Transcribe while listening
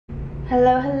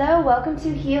Hello, hello, welcome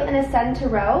to Heal and Ascend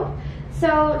Tarot.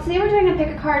 So today we're doing a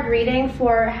pick a card reading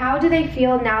for how do they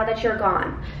feel now that you're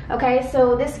gone. Okay,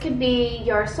 so this could be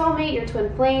your soulmate, your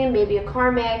twin flame, maybe a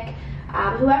karmic,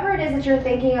 whoever it is that you're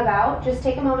thinking about, just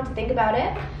take a moment to think about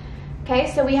it. Okay,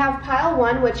 so we have pile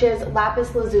 1, which is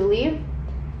lapis lazuli.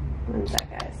 One sec,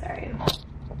 guys, sorry.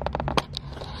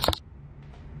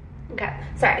 Okay,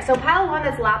 sorry, so pile 1,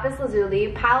 that's lapis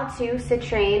lazuli, pile 2,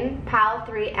 citrine, pile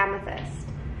 3, amethyst.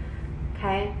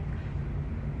 Okay.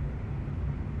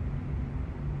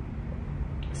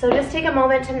 So just take a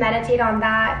moment to meditate on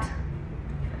that.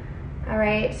 All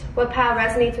right, what pile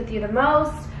resonates with you the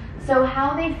most? So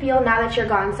how they feel now that you're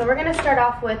gone. So we're gonna start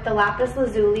off with the lapis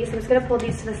lazuli. So I'm just gonna pull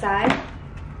these to the side.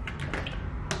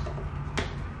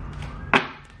 All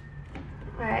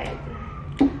right.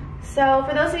 So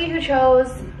for those of you who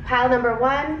chose pile number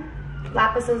 1,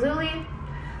 lapis lazuli,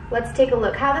 let's take a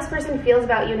look how this person feels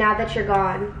about you now that you're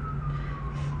gone.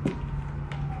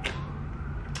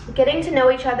 Getting to know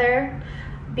each other.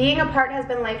 Being apart has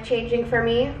been life-changing for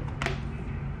me.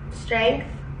 Strength.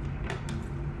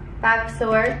 5 of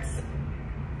Swords.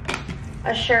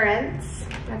 Assurance.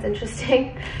 That's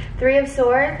interesting. 3 of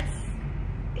Swords.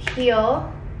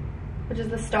 Heal, which is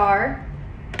the star.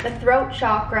 The throat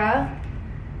chakra.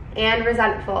 And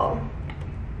resentful.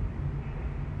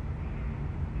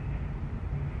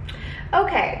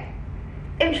 Okay.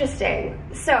 Interesting.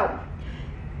 So,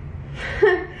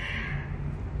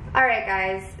 all right,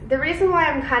 guys, the reason why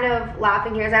I'm kind of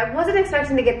laughing here is I wasn't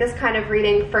expecting to get this kind of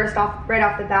reading right off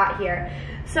the bat here.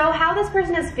 So how this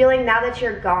person is feeling now that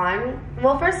you're gone,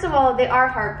 well, first of all, they are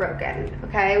heartbroken,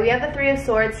 okay? We have the 3 of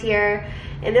Swords here,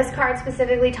 and this card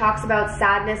specifically talks about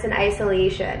sadness and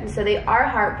isolation. So they are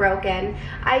heartbroken.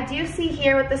 I do see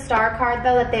here with the star card,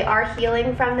 though, that they are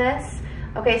healing from this.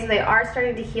 Okay, so they are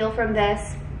starting to heal from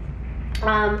this.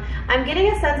 I'm getting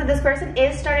a sense that this person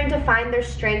is starting to find their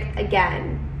strength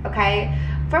again. Okay,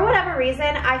 for whatever reason,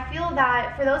 I feel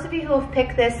that for those of you who have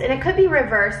picked this, and it could be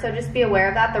reversed, so just be aware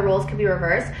of that, the roles could be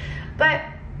reversed, but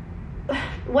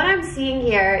what I'm seeing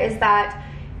here is that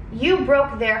you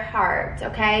broke their heart,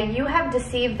 okay? You have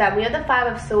deceived them. We have the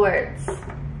 5 of Swords.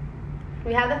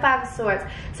 We have the 5 of Swords.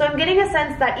 So I'm getting a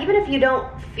sense that even if you don't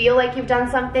feel like you've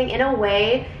done something, in a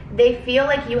way, they feel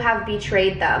like you have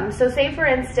betrayed them. So say, for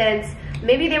instance,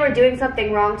 maybe they were doing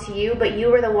something wrong to you, but you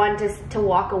were the one to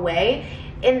walk away.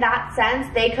 In that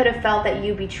sense, they could have felt that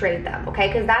you betrayed them, okay?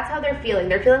 Because that's how they're feeling.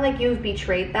 They're feeling like you've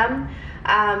betrayed them.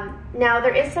 Now,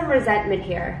 there is some resentment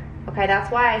here, okay?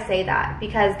 That's why I say that,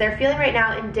 because they're feeling right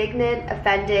now indignant,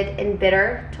 offended, and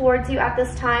bitter towards you at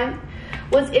this time.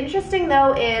 What's interesting,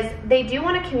 though, is they do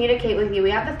want to communicate with you.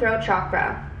 We have the throat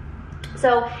chakra.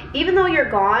 So even though you're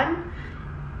gone,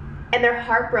 and they're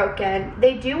heartbroken,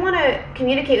 they do want to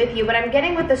communicate with you, but I'm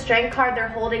getting with the Strength card, they're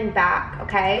holding back,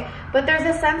 okay? But there's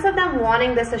a sense of them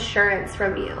wanting this assurance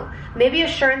from you. Maybe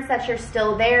assurance that you're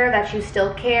still there, that you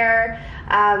still care.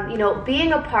 You know,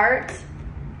 being apart,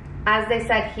 as they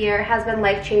said here, has been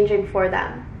life-changing for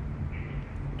them.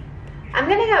 I'm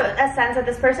getting a sense that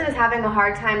this person is having a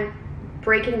hard time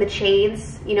breaking the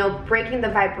chains, you know, breaking the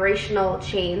vibrational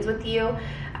chains with you,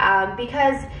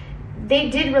 because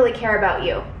they did really care about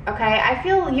you, okay? I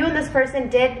feel you and this person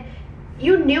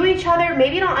you knew each other,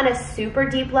 maybe not on a super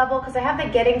deep level, because I have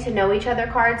the getting to know each other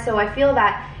card, so I feel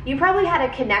that you probably had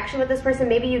a connection with this person.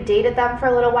 Maybe you dated them for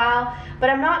a little while, but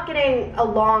I'm not getting a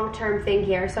long-term thing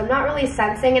here, so I'm not really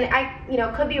sensing, and I, you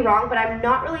know, could be wrong, but I'm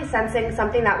not really sensing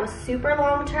something that was super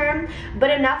long-term, but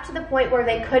enough to the point where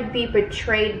they could be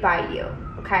betrayed by you,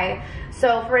 okay?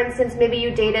 So, for instance, maybe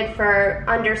you dated for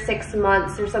under 6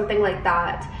 months or something like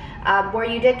that. Where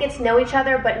you did get to know each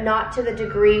other, but not to the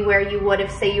degree where you would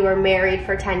have, say, you were married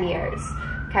for 10 years,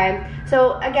 okay?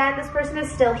 So again, this person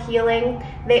is still healing.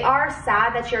 They are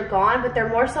sad that you're gone, but they're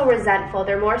more so resentful.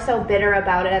 They're more so bitter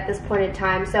about it at this point in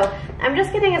time. So I'm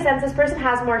just getting a sense this person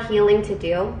has more healing to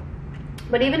do.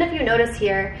 But even if you notice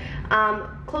here,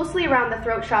 closely around the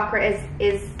throat chakra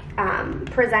is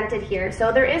presented here.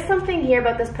 So there is something here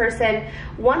about this person.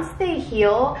 Once they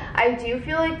heal, I do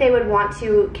feel like they would want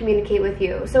to communicate with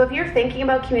you. So if you're thinking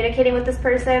about communicating with this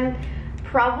person,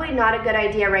 probably not a good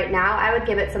idea right now. I would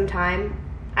give it some time.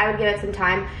 I would give it some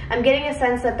time. I'm getting a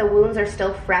sense that the wounds are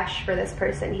still fresh for this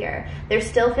person here. They're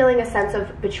still feeling a sense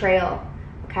of betrayal,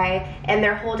 okay? And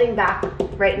they're holding back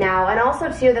right now. And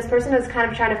also, too, this person is kind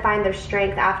of trying to find their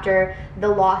strength after the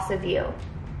loss of you,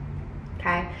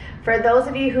 okay? For those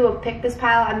of you who have picked this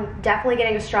pile, I'm definitely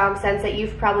getting a strong sense that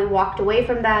you've probably walked away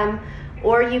from them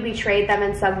or you betrayed them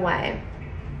in some way,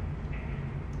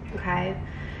 okay?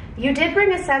 You did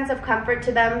bring a sense of comfort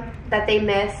to them that they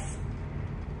miss.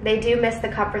 They do miss the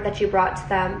comfort that you brought to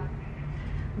them.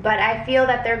 but I feel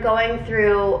that they're going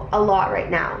through a lot right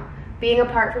now. Being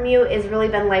apart from you has really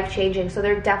been life-changing, so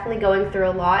they're definitely going through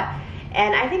a lot.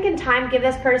 And I think in time, give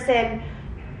this person,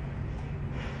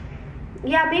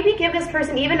 yeah, maybe give this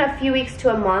person even a few weeks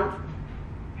to a month,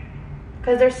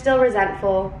 because they're still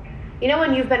resentful. You know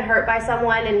when you've been hurt by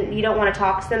someone and you don't want to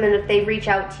talk to them, and if they reach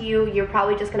out to you, you're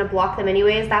probably just going to block them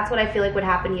anyways? That's what I feel like would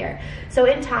happen here. So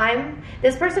in time,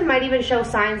 this person might even show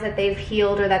signs that they've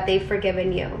healed or that they've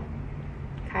forgiven you.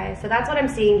 Okay, so that's what I'm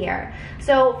seeing here.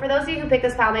 So for those of you who pick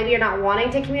this pile, maybe you're not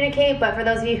wanting to communicate, but for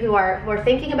those of you who are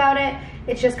thinking about it,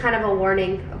 it's just kind of a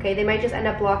warning. Okay, they might just end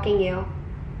up blocking you.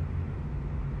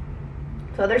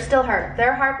 So they're still hurt.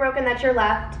 They're heartbroken that you're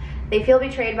left. They feel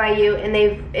betrayed by you, and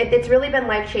it's really been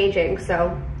life-changing.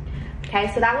 So,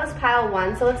 okay, so that was pile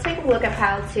 1. So let's take a look at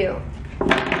pile 2.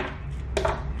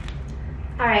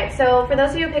 All right, so for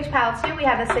those of you who picked pile 2, we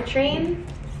have a citrine.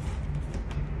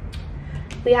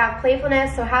 We have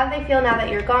playfulness. So how do they feel now that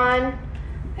you're gone?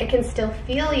 I can still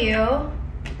feel you.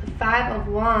 The 5 of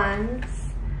Wands.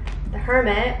 The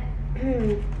Hermit.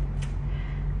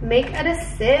 Make a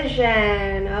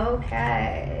decision.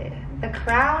 Okay. The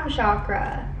crown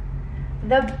chakra.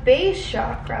 The base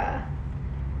chakra.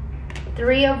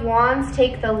 3 of Wands,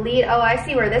 take the lead. Oh, I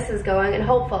see where this is going, and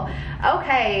hopeful.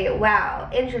 Okay, wow,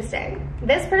 interesting.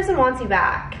 This person wants you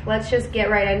back. Let's just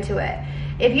get right into it.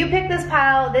 If you pick this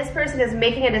pile, this person is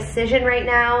making a decision right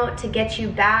now to get you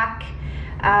back.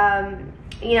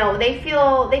 You know, they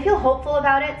feel hopeful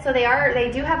about it, so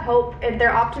they do have hope, and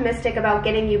they're optimistic about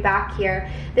getting you back here.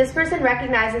 This person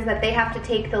recognizes that they have to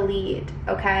take the lead,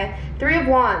 okay? 3 of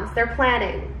Wands, they're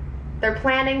planning. They're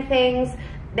planning things.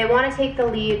 They want to take the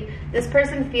lead. This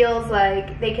person feels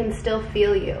like they can still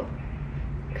feel you,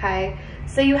 okay?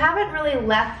 So you haven't really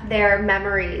left their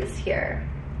memories here.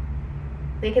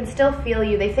 They can still feel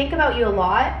you. They think about you a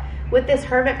lot. With this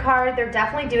Hermit card, they're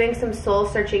definitely doing some soul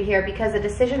searching here because a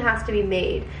decision has to be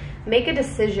made. Make a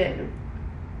decision,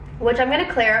 which I'm going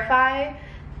to clarify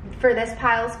for this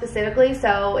pile specifically.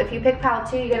 So if you pick pile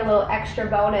 2, you get a little extra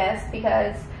bonus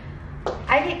because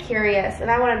I get curious and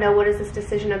I want to know, what is this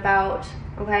decision about?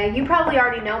 Okay, you probably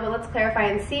already know, but let's clarify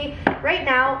and see. Right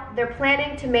now, they're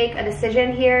planning to make a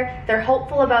decision here. They're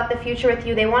hopeful about the future with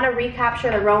you. They want to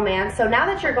recapture the romance. So now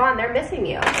that you're gone, they're missing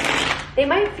you. They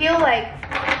might feel like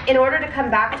in order to come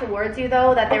back towards you,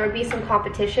 though, that there would be some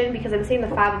competition, because I'm seeing the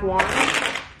 5 of Wands.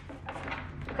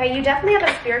 Okay, you definitely have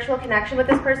a spiritual connection with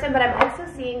this person, but I'm also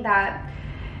seeing that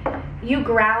you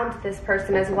ground this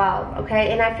person as well,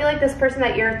 okay? And I feel like this person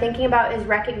that you're thinking about is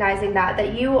recognizing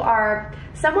that you are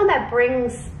someone that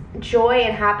brings joy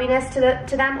and happiness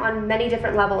to them on many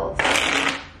different levels,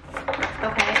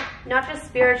 okay? Not just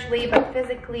spiritually, but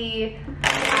physically,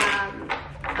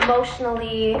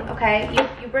 emotionally, okay?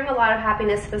 You bring a lot of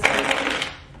happiness to this person.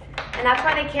 And that's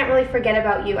why they can't really forget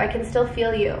about you. I can still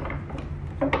feel you.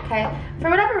 Okay, for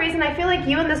whatever reason, I feel like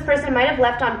you and this person might have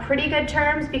left on pretty good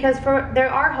terms because they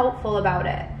are hopeful about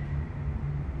it.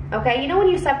 Okay, you know when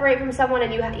you separate from someone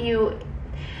and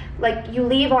you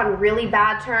leave on really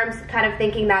bad terms, kind of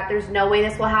thinking that there's no way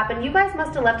this will happen? You guys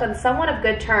must have left on somewhat of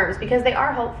good terms because they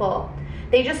are hopeful.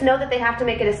 They just know that they have to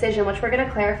make a decision, which we're going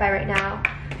to clarify right now.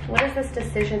 What is this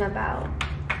decision about?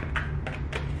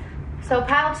 So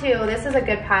pile 2, this is a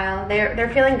good pile. They're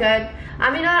feeling good. I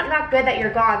mean, not good that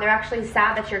you're gone. They're actually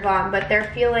sad that you're gone, but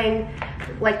they're feeling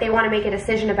like they want to make a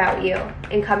decision about you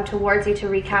and come towards you to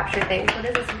recapture things. What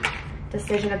is this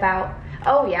decision about?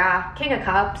 Oh yeah, King of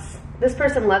Cups. This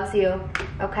person loves you,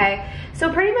 okay?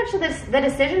 So pretty much the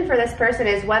decision for this person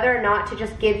is whether or not to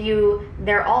just give you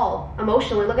their all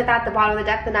emotionally. Look at that, the bottom of the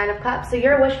deck, the 9 of Cups. So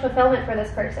you're a wish fulfillment for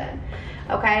this person,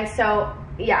 okay? So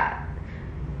yeah.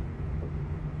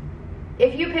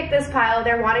 If you pick this pile,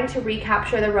 they're wanting to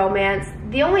recapture the romance.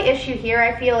 The only issue here,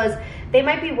 I feel, is they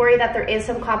might be worried that there is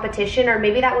some competition, or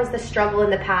maybe that was the struggle in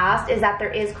the past, is that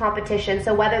there is competition.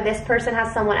 So whether this person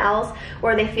has someone else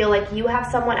or they feel like you have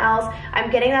someone else, I'm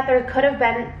getting that there could have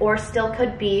been or still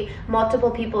could be multiple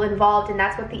people involved, and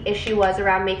that's what the issue was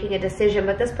around making a decision.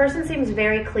 But this person seems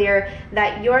very clear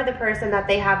that you're the person that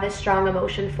they have this strong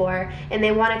emotion for, and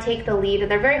they want to take the lead,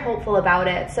 and they're very hopeful about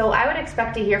it. So I would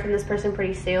expect to hear from this person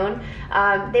pretty soon.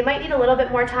 They might need a little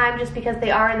bit more time just because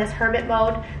they are in this hermit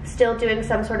mode, still doing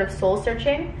some sort of soul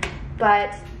searching.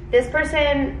 But this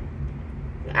person,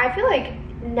 I feel like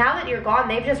now that you're gone,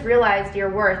 they've just realized your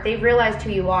worth. They've realized who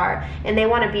you are, and they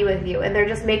want to be with you, and they're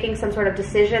just making some sort of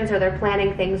decisions, or they're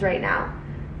planning things right now.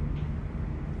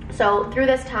 So through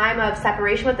this time of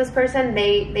separation with this person,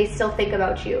 they still think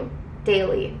about you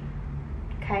daily,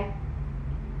 okay?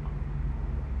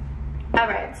 All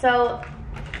right, so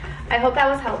I hope that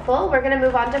was helpful. We're gonna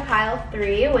move on to pile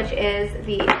 3, which is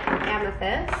the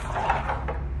amethyst.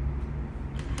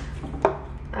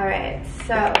 All right,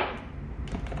 so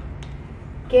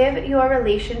give your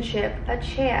relationship a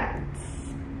chance.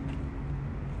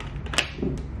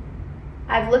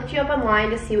 I've looked you up online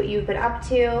to see what you've been up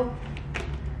to,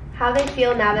 how they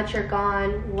feel now that you're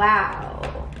gone.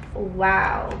 Wow,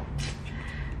 wow.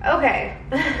 Okay.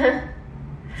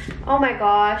 Oh my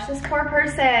gosh, this poor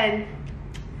person.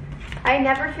 I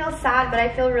never feel sad, but I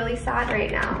feel really sad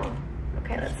right now.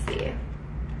 Okay, let's see.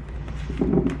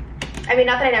 I mean,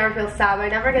 not that I never feel sad, but I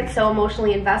never get so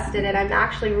emotionally invested, and I'm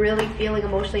actually really feeling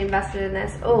emotionally invested in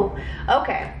this. Oh,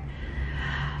 okay.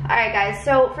 All right, guys,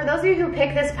 so for those of you who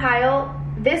pick this pile,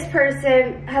 this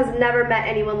person has never met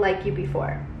anyone like you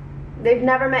before. They've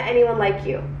never met anyone like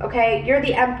you, okay? You're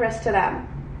the Empress to them.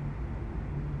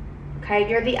 Okay,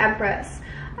 you're the Empress.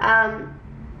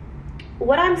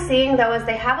 What I'm seeing though is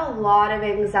they have a lot of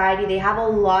anxiety, they have a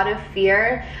lot of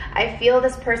fear. I feel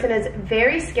this person is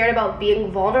very scared about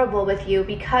being vulnerable with you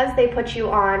because they put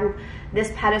you on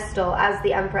this pedestal as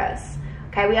the Empress.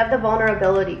 Okay, we have the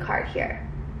vulnerability card here.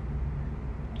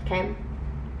 Okay.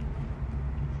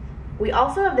 We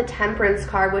also have the Temperance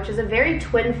card, which is a very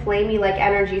twin flamey like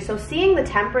energy. So seeing the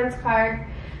Temperance card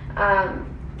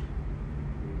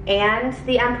and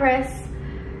the Empress,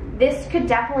 this could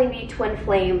definitely be twin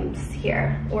flames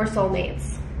here, or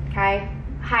soulmates, okay?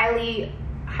 Highly,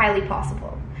 highly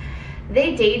possible.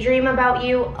 They daydream about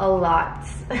you a lot.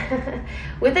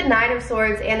 With the 9 of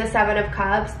Swords and the 7 of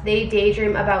Cups, they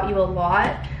daydream about you a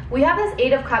lot. We have this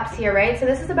 8 of Cups here, right? So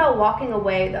this is about walking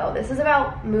away though. This is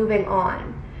about moving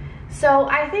on. So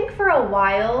I think for a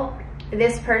while,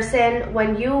 this person,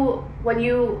 when you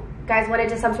guys went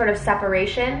into some sort of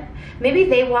separation, maybe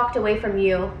they walked away from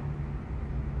you.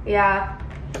 Yeah,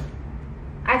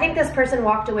 I think this person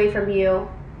walked away from you.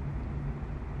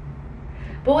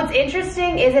 But what's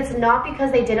interesting is it's not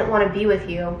because they didn't want to be with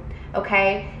you,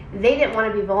 okay? They didn't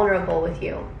want to be vulnerable with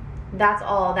you. That's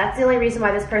all. That's the only reason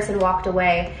why this person walked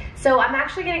away. So I'm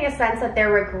actually getting a sense that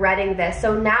they're regretting this.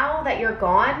 So now that you're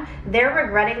gone, they're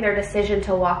regretting their decision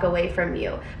to walk away from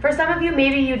you. For some of you,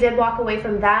 maybe you did walk away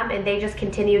from them and they just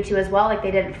continued to as well, like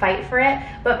they didn't fight for it.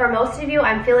 But for most of you,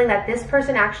 I'm feeling that this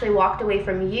person actually walked away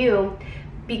from you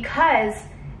because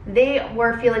they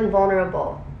were feeling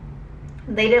vulnerable.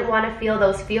 They didn't want to feel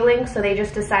those feelings, so they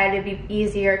just decided it'd be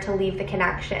easier to leave the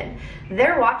connection.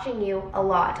 They're watching you a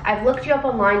lot. I've looked you up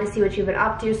online to see what you've been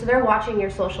up to, so they're watching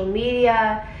your social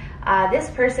media. This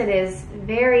person is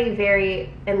very,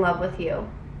 very in love with you,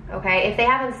 okay? If they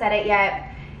haven't said it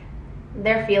yet,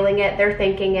 they're feeling it, they're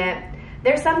thinking it.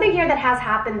 There's something here that has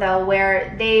happened, though,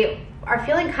 where they are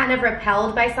feeling kind of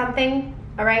repelled by something,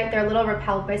 all right? They're a little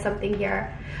repelled by something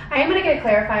here. I am going to get a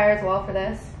clarifier as well for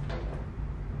this.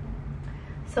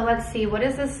 So let's see, what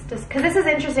is this? Because this is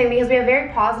interesting because we have very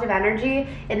positive energy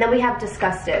and then we have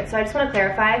disgusted. So I just want to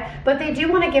clarify, but they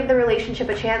do want to give the relationship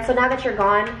a chance. So now that you're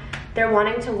gone, they're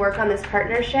wanting to work on this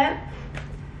partnership.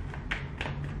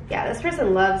 Yeah, this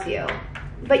person loves you,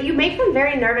 but you make them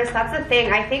very nervous. That's the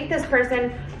thing. I think this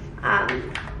person,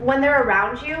 when they're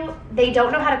around you, they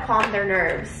don't know how to calm their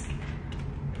nerves.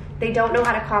 They don't know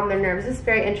how to calm their nerves. This is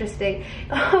very interesting.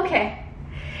 Okay.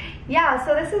 Yeah,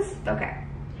 so this is, okay.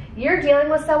 You're dealing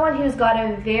with someone who's got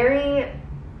a very,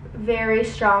 very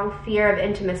strong fear of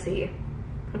intimacy,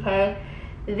 okay?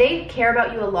 They care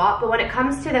about you a lot, but when it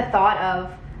comes to the thought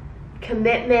of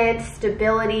commitment,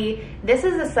 stability, this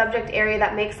is a subject area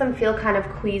that makes them feel kind of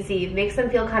queasy, makes them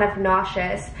feel kind of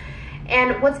nauseous.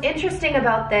 And what's interesting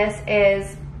about this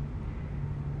is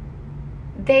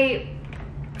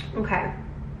okay.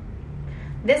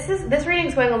 This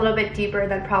reading's going a little bit deeper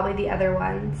than probably the other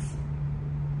ones.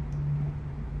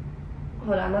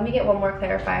 Hold on, let me get one more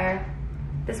clarifier.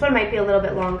 This one might be a little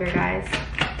bit longer, guys.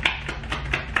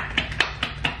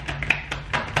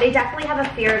 They definitely have a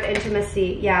fear of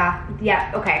intimacy.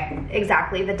 Yeah, okay,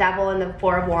 exactly. The Devil and the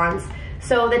 4 of Wands.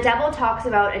 So the Devil talks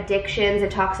about addictions,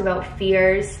 it talks about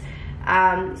fears.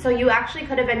 So you actually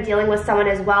could have been dealing with someone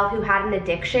as well who had an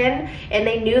addiction and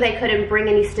they knew they couldn't bring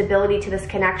any stability to this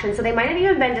connection. So they might have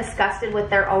even been disgusted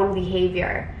with their own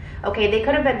behavior. Okay, they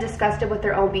could have been disgusted with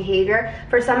their own behavior.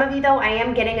 For some of you though, I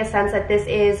am getting a sense that this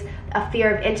is a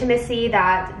fear of intimacy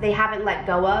that they haven't let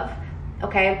go of,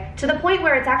 okay? To the point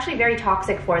where it's actually very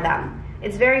toxic for them.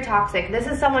 It's very toxic. This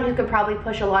is someone who could probably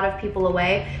push a lot of people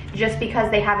away just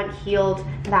because they haven't healed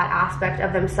that aspect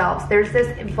of themselves. There's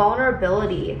this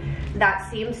vulnerability that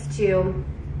seems to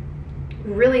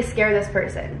really scare this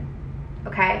person,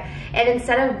 okay? And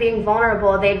instead of being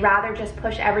vulnerable, they'd rather just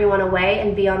push everyone away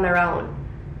and be on their own.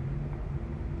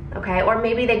 okay? Or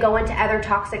maybe they go into other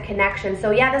toxic connections.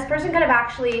 So yeah, this person could have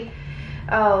actually,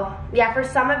 oh, yeah, for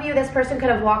some of you, this person could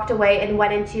have walked away and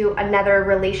went into another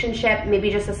relationship, maybe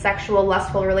just a sexual,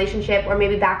 lustful relationship, or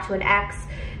maybe back to an ex.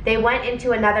 They went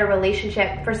into another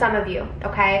relationship for some of you,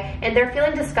 okay? And they're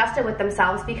feeling disgusted with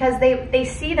themselves because they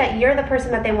see that you're the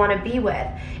person that they want to be with.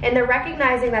 And they're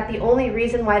recognizing that the only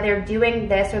reason why they're doing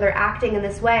this or they're acting in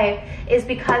this way is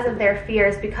because of their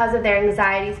fears, because of their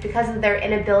anxieties, because of their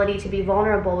inability to be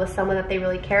vulnerable with someone that they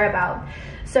really care about.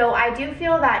 So I do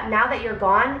feel that now that you're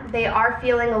gone, they are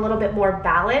feeling a little bit more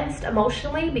balanced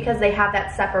emotionally because they have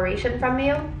that separation from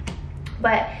you.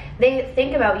 But they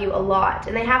think about you a lot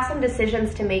and they have some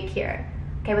decisions to make here.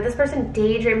 Okay, but this person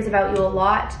daydreams about you a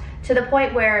lot to the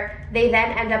point where they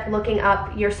then end up looking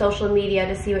up your social media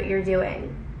to see what you're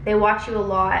doing. They watch you a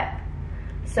lot.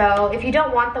 So if you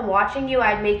don't want them watching you,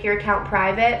 I'd make your account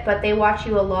private, but they watch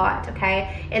you a lot,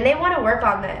 okay? And they want to work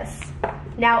on this.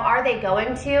 Now, are they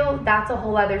going to? That's a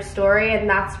whole other story, and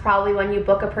that's probably when you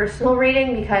book a personal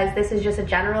reading because this is just a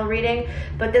general reading.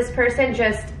 But this person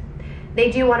just, they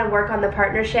do want to work on the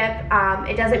partnership.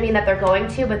 It doesn't mean that they're going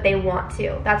to, but they want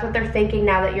to. That's what they're thinking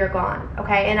now that you're gone,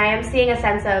 okay? And I am seeing a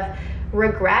sense of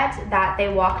regret that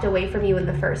they walked away from you in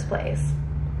the first place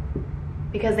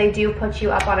because they do put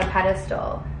you up on a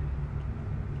pedestal,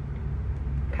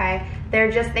 okay?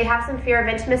 They have some fear of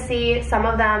intimacy. Some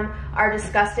of them are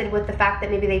disgusted with the fact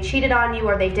that maybe they cheated on you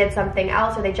or they did something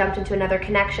else or they jumped into another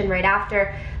connection right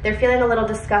after. They're feeling a little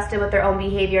disgusted with their own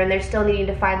behavior and they're still needing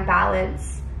to find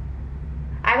balance.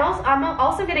 I'm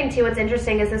also getting to what's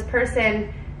interesting is this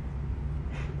person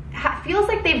feels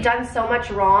like they've done so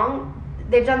much wrong.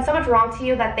 They've done so much wrong to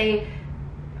you that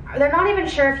they're not even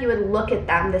sure if you would look at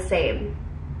them the same.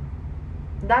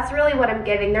 That's really what I'm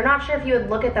getting. They're not sure if you would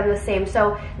look at them the same.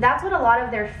 So that's what a lot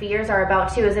of their fears are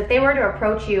about too, is if they were to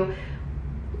approach you,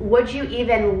 would you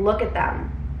even look at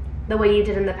them the way you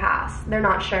did in the past? They're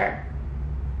not sure.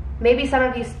 Maybe some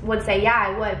of you would say, yeah,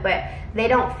 I would, but they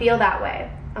don't feel that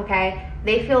way, okay?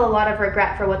 They feel a lot of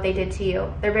regret for what they did to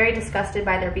you. They're very disgusted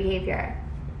by their behavior,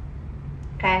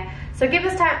 okay? So give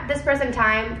this person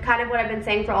time, kind of what I've been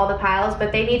saying for all the piles,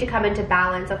 but they need to come into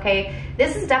balance, okay?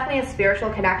 This is definitely a spiritual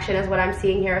connection is what I'm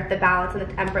seeing here with the balance and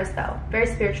the Empress though. Very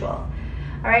spiritual.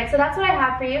 All right, so that's what I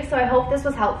have for you. So I hope this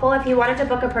was helpful. If you wanted to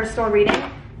book a personal reading,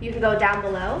 you can go down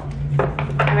below.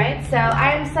 All right, so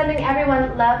I am sending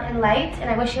everyone love and light,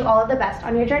 and I wish you all of the best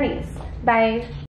on your journeys. Bye.